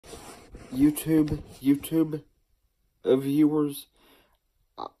YouTube viewers,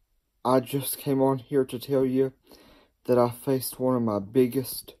 I just came on here to tell you that I faced one of my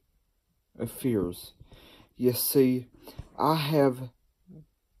biggest fears. You see, I have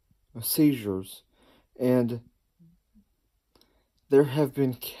seizures, and there have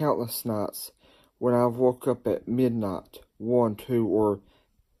been countless nights when I've woke up at midnight, 1, 2, or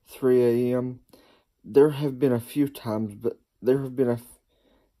 3 a.m. There have been a few times, but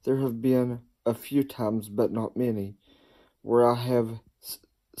a few times, but not many, where I have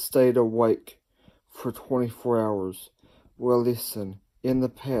stayed awake for 24 hours. Well, listen, in the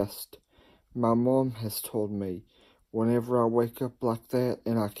past, my mom has told me whenever I wake up like that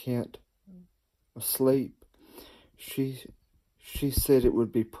and I can't sleep, she said it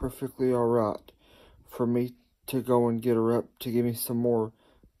would be perfectly alright for me to go and get her up to give me some more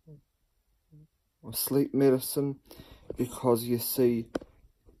sleep medicine, because you see,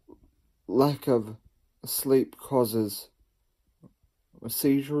 lack of sleep causes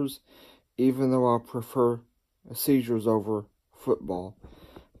seizures, even though I prefer seizures over football.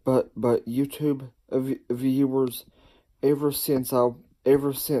 But YouTube viewers, ever since I've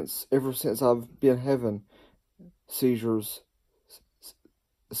been having seizures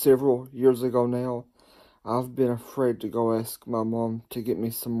several years ago now, I've been afraid to go ask my mom to get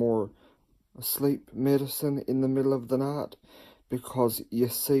me some more sleep medicine in the middle of the night, because you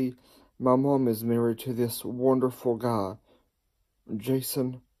see, my mom is married to this wonderful guy,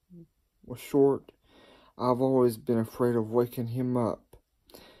 Jason Short. I've always been afraid of waking him up.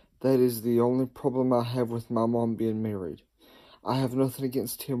 That is the only problem I have with my mom being married. I have nothing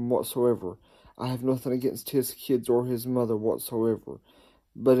against him whatsoever. I have nothing against his kids or his mother whatsoever.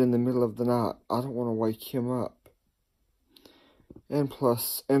 But in the middle of the night, I don't want to wake him up. And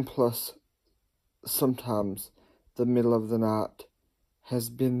plus, sometimes the middle of the night has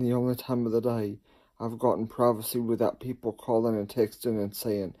been the only time of the day I've gotten privacy without people calling and texting and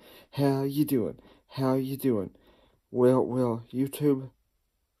saying, "How you doing? How you doing?" Well, YouTube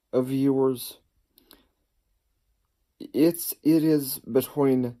viewers, it is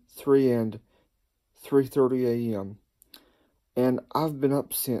between 3 and 3:30 a.m. and I've been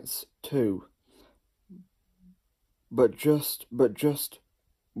up since 2. But just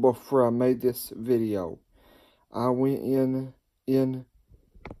before I made this video, I went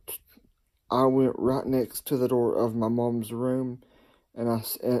I went right next to the door of my mom's room, and I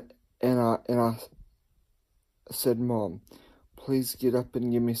said, "Mom, please get up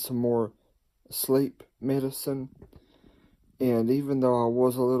and give me some more sleep medicine." And even though I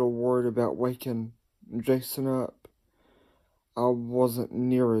was a little worried about waking Jason up, I wasn't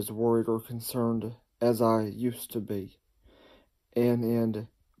near as worried or concerned as I used to be. And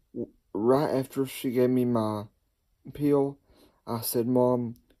right after she gave me my pill, I said,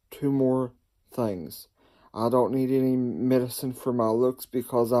 "Mom, 2 more things. I don't need any medicine for my looks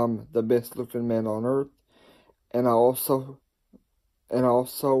because I'm the best looking man on earth." And I also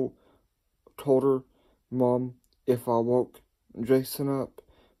told her, "Mom, if I woke Jason up,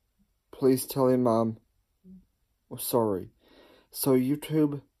 please tell him I'm sorry." So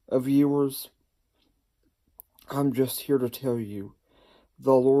YouTube viewers, I'm just here to tell you,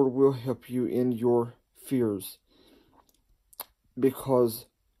 the Lord will help you in your fears, because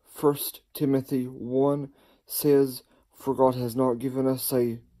 1 Timothy 1 says, "For God has not given us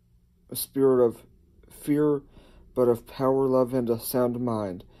a spirit of fear, but of power, love, and a sound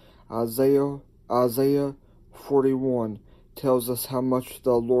mind." Isaiah 41 tells us how much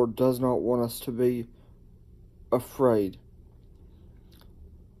the Lord does not want us to be afraid.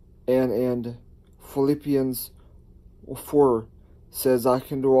 And Philippians 4 says, "I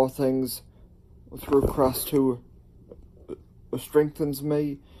can do all things through Christ who strengthens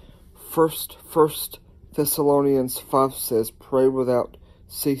me." First Thessalonians 5 says, "Pray without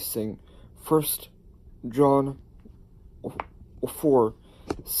ceasing." 1 John 4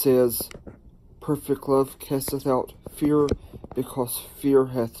 says, "Perfect love casteth out fear, because fear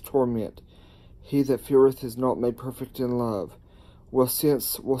hath torment. He that feareth is not made perfect in love." Well,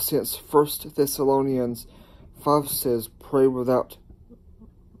 since 1 Thessalonians 5 says, "Pray without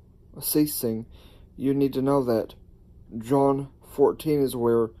ceasing," you need to know that John 14 is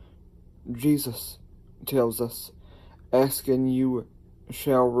where Jesus tells us, "Ask and you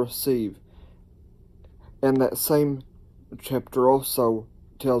shall receive." And that same chapter also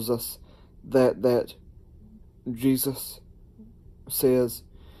tells us that Jesus says,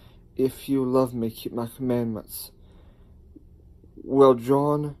 "If you love me, keep my commandments." Well,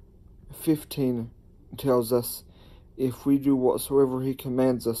 John 15 tells us, if we do whatsoever he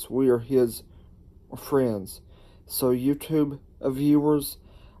commands us, we are his friends. So YouTube viewers,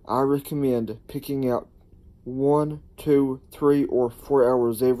 I recommend picking out 1, 2, 3, or 4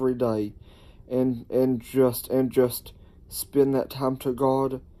 hours every day and just spend that time to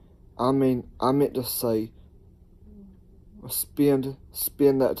God. I meant to say spend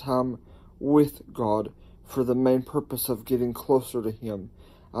that time with God for the main purpose of getting closer to Him.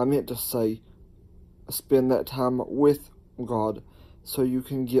 I meant to say spend that time with God so you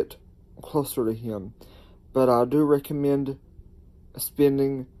can get closer to Him. But I do recommend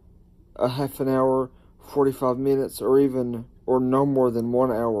spending a half an hour, 45 minutes, or no more than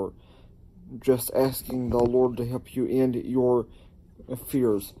 1 hour just asking the Lord to help you end your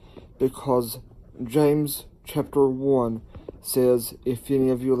fears, because James chapter 1 says, if any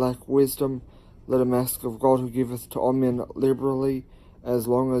of you lack wisdom, let him ask of God, who giveth to all men liberally, as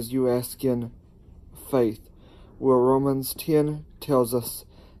long as you ask in faith. Well, Romans 10 tells us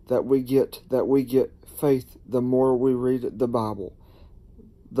that we get faith the more we read the Bible.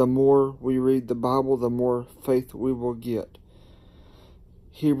 The more we read the Bible, the more faith we will get.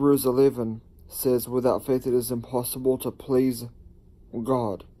 Hebrews 11 says, without faith it is impossible to please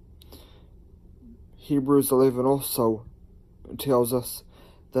God. Hebrews 11 also tells us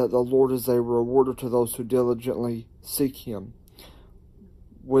that the Lord is a rewarder to those who diligently seek Him.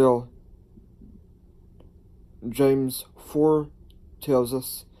 Well, James 4 tells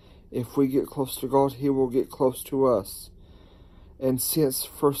us if we get close to God, He will get close to us. And since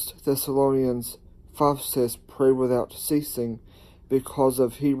 1 Thessalonians 5 says pray without ceasing, because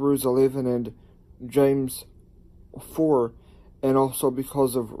of Hebrews 11 and James 4, and also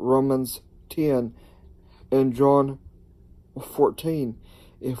because of Romans 10 and John 14,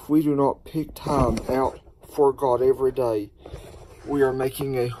 if we do not pick time out for God every day, we are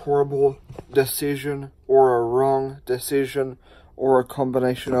making a horrible decision, or a wrong decision, or a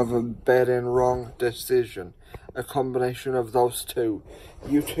combination of a bad and wrong decision. A combination of those two.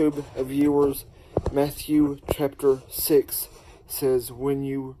 YouTube viewers, Matthew chapter 6 says, when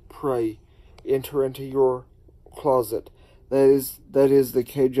you pray, enter into your closet. That is the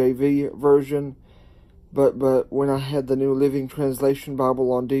KJV version. But when I had the New Living Translation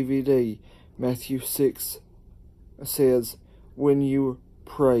Bible on DVD, Matthew 6 says, when you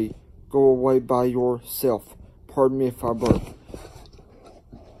pray, go away by yourself. Pardon me if I burp.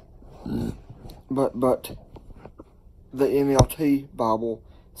 But the NLT Bible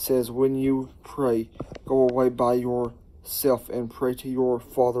says, when you pray, go away by yourself and pray to your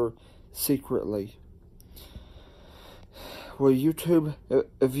Father secretly. Well, YouTube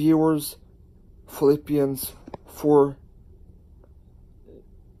viewers, Philippians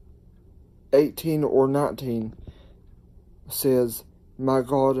 4:18 or 19 says, my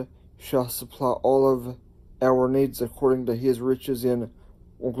God shall supply all of our needs according to His riches in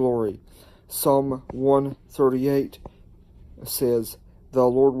glory. Psalm 138 says, the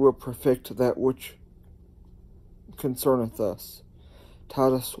Lord will perfect that which concerneth us.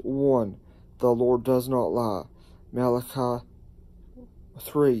 Titus 1, the Lord does not lie. Malachi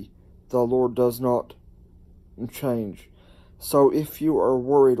 3, the Lord does not change. So if you are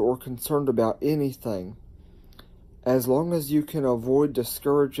worried or concerned about anything, as long as you can avoid,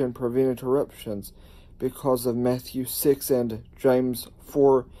 discourage, and prevent interruptions because of Matthew 6 and James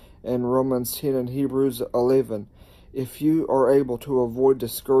 4 and Romans 10 and Hebrews 11, if you are able to avoid,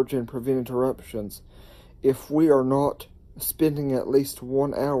 discourage, and prevent interruptions, if we are not spending at least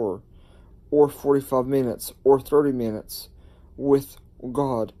 1 hour or 45 minutes or 30 minutes with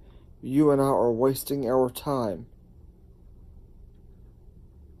God, you and I are wasting our time.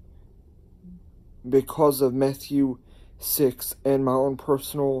 Because of Matthew 6 and my own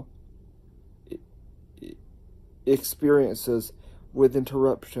personal experiences with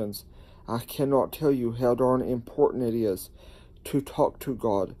interruptions, I cannot tell you how darn important it is to talk to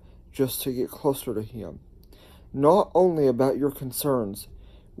God just to get closer to Him. Not only about your concerns,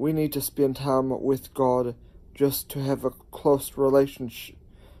 we need to spend time with God just to have a close relationship,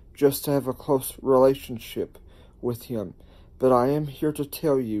 with Him. But I am here to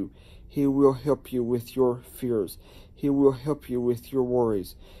tell you, He will help you with your fears. He will help you with your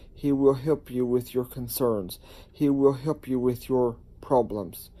worries. He will help you with your concerns. He will help you with your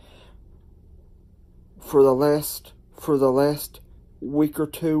problems. For the last week or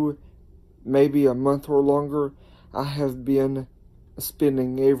two, maybe a month or longer, I have been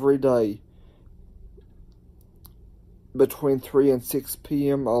spending every day between 3 and 6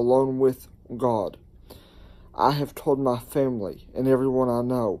 p.m. alone with God. I have told my family and everyone I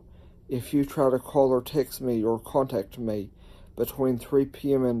know, if you try to call or text me or contact me between 3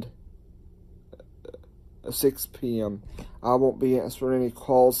 p.m. and 6 p.m., I won't be answering any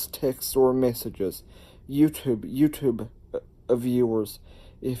calls, texts, or messages. YouTube viewers,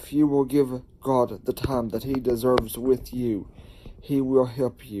 If you will give God the time that He deserves with you, He will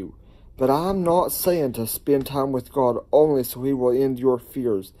help you. But I'm not saying to spend time with God only so He will end your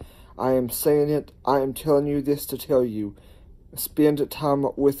fears. I am telling you this to tell you, spend time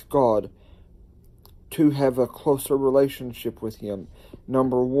with God to have a closer relationship with Him.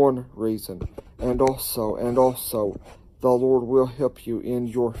 Number one reason. And also, the Lord will help you in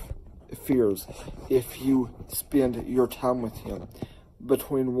your fears if you spend your time with Him.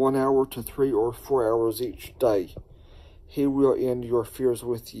 Between 1 hour to 3 or 4 hours each day. He will end your fears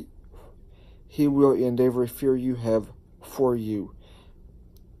with you. He will end every fear you have for you.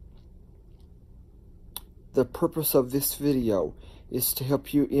 The purpose of this video is to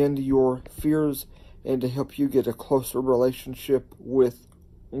help you end your fears and to help you get a closer relationship with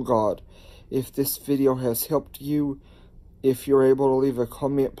God. If this video has helped you, if you're able to leave a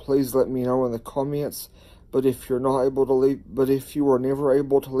comment, please let me know in the comments. But if you are never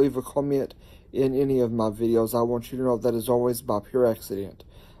able to leave a comment in any of my videos, I want you to know that is always by pure accident.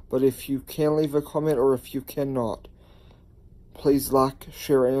 But if you can leave a comment, or if you cannot, please like,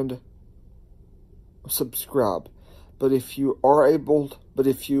 share, and subscribe. But if you are able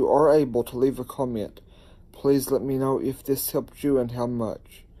to leave a comment, please let me know if this helped you and how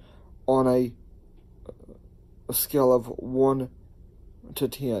much. On a scale of 1 to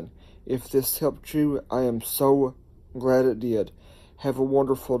 10. If this helped you, I am so glad it did. Have a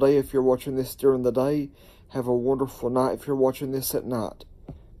wonderful day if you're watching this during the day. Have a wonderful night if you're watching this at night.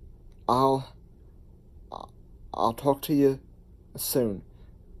 I'll talk to you soon.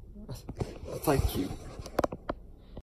 Thank you.